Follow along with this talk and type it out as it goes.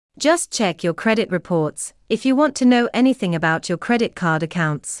Just check your credit reports if you want to know anything about your credit card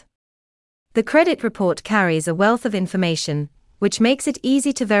accounts. The credit report carries a wealth of information, which makes it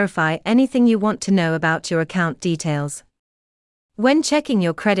easy to verify anything you want to know about your account details. When checking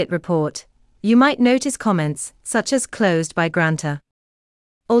your credit report, you might notice comments such as "closed by Grantor."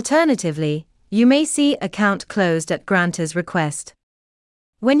 Alternatively, you may see "account closed at Grantor's request."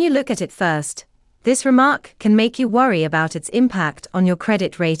 When you look at it first, this remark can make you worry about its impact on your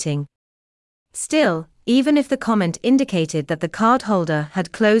credit rating. Still, even if the comment indicated that the cardholder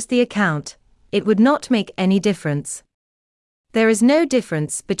had closed the account, it would not make any difference. There is no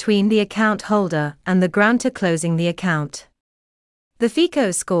difference between the account holder and the grantor closing the account. The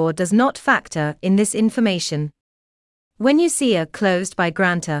FICO score does not factor in this information. When you see a "closed by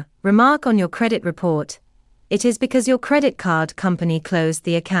Grantor" remark on your credit report, it is because your credit card company closed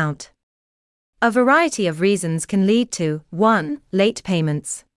the account. A variety of reasons can lead to 1. Late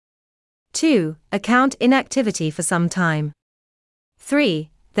payments. 2. Account inactivity for some time. 3.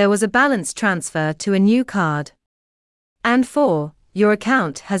 There was a balance transfer to a new card. And 4. Your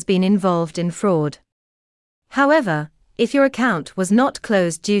account has been involved in fraud. However, if your account was not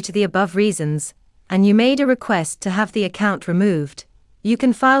closed due to the above reasons, and you made a request to have the account removed, you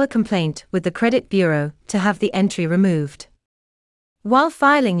can file a complaint with the credit bureau to have the entry removed. While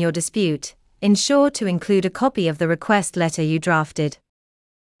filing your dispute, ensure to include a copy of the request letter you drafted.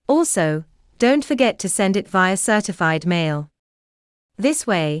 Also, don't forget to send it via certified mail. This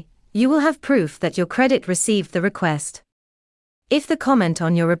way, you will have proof that your credit received the request. If the comment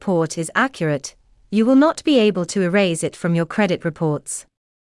on your report is accurate, you will not be able to erase it from your credit reports.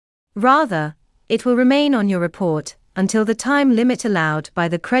 Rather, it will remain on your report until the time limit allowed by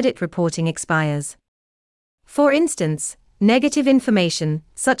the credit reporting expires. For instance, negative information,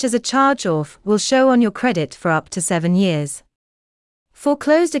 such as a charge-off, will show on your credit for up to 7 years. For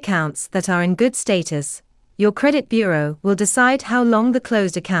closed accounts that are in good status, your credit bureau will decide how long the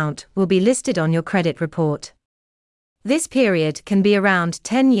closed account will be listed on your credit report. This period can be around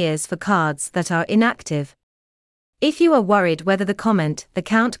 10 years for cards that are inactive. If you are worried whether the comment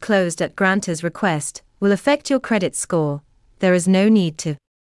 "account closed at Grantor's request" will affect your credit score, there is no need to.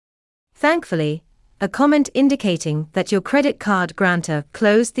 Thankfully, a comment indicating that your credit card grantor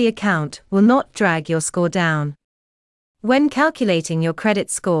closed the account will not drag your score down. When calculating your credit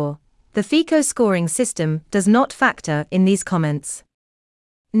score, the FICO scoring system does not factor in these comments.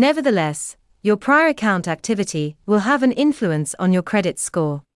 Nevertheless, your prior account activity will have an influence on your credit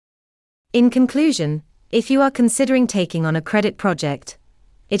score. In conclusion, if you are considering taking on a credit project,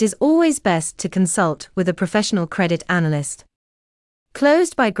 it is always best to consult with a professional credit analyst.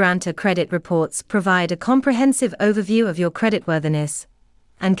 Closed by Grantor credit reports provide a comprehensive overview of your creditworthiness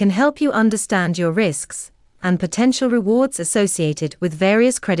and can help you understand your risks and potential rewards associated with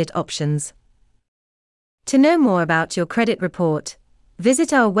various credit options. To know more about your credit report,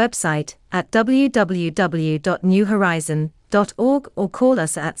 visit our website at www.newhorizon.org or call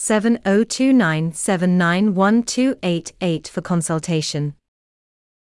us at 7029791288 for consultation.